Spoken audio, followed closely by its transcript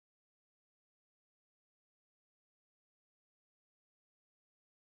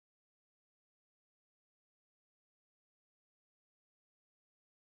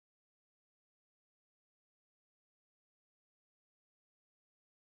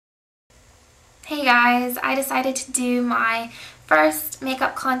Hey guys, I decided to do my first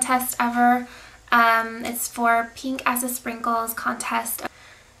makeup contest ever. It's for Pinkasasprinkle's contest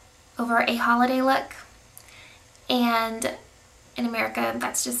over a holiday look, and in America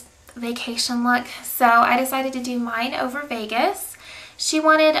that's just a vacation look. So I decided to do mine over Vegas. She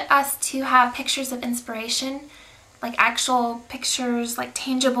wanted us to have pictures of inspiration, like actual pictures, like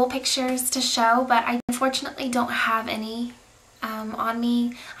tangible pictures to show, but I unfortunately don't have any on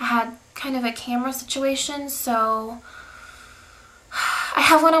me. I had kind of a camera situation, so I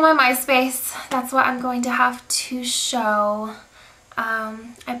have one on my MySpace. That's what I'm going to have to show. I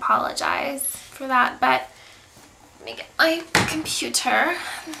apologize for that, but let me get my computer.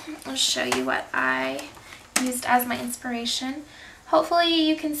 I'll show you what I used as my inspiration. Hopefully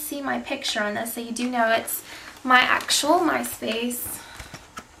you can see my picture on this, so you do know it's my actual MySpace.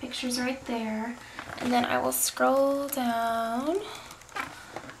 Picture's right there. And then I will scroll down.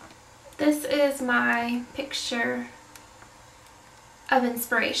 This is my picture of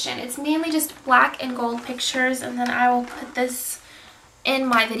inspiration. It's mainly just black and gold pictures, and then I will put this in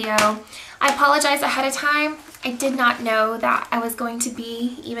my video. I apologize ahead of time. I did not know that I was going to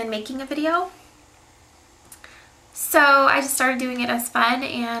be even making a video. So I just started doing it as fun,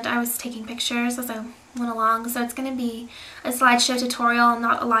 and I was taking pictures as I went along. So it's going to be a slideshow tutorial,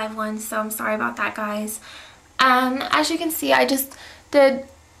 not a live one, so I'm sorry about that, guys. As you can see, I just did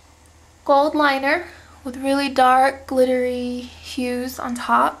gold liner with really dark glittery hues on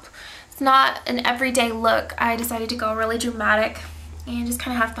top. It's not an everyday look. I decided to go really dramatic and just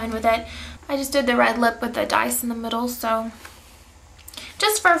kind of have fun with it. I just did the red lip with the dice in the middle, so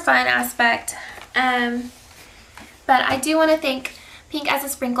just for a fun aspect. But I do want to thank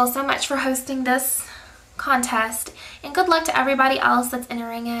Pinkasasprinkle so much for hosting this contest, and good luck to everybody else that's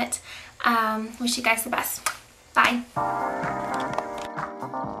entering it. Wish you guys the best. Bye.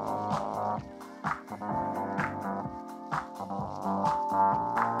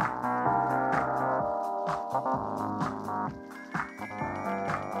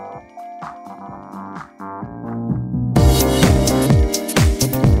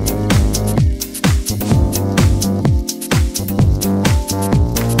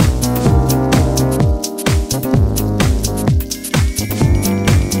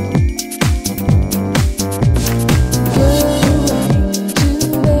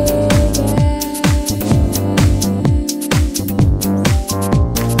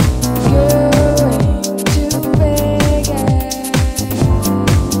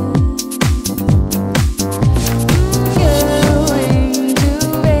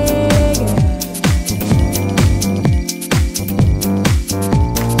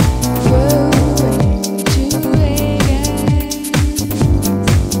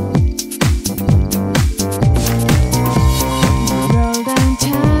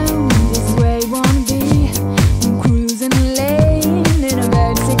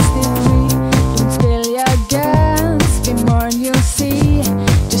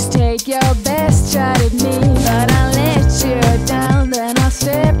 Your best shot at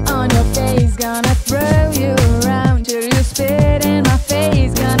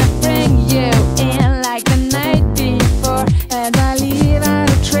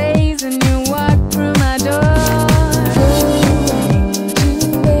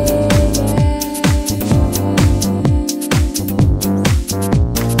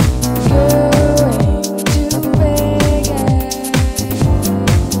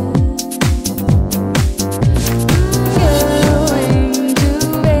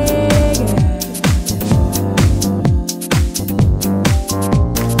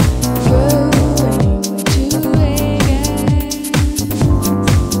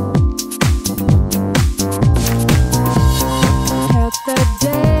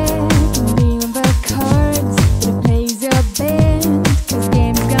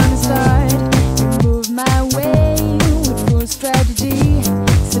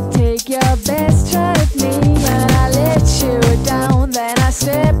me, but I let you down, then I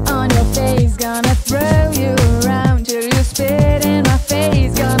said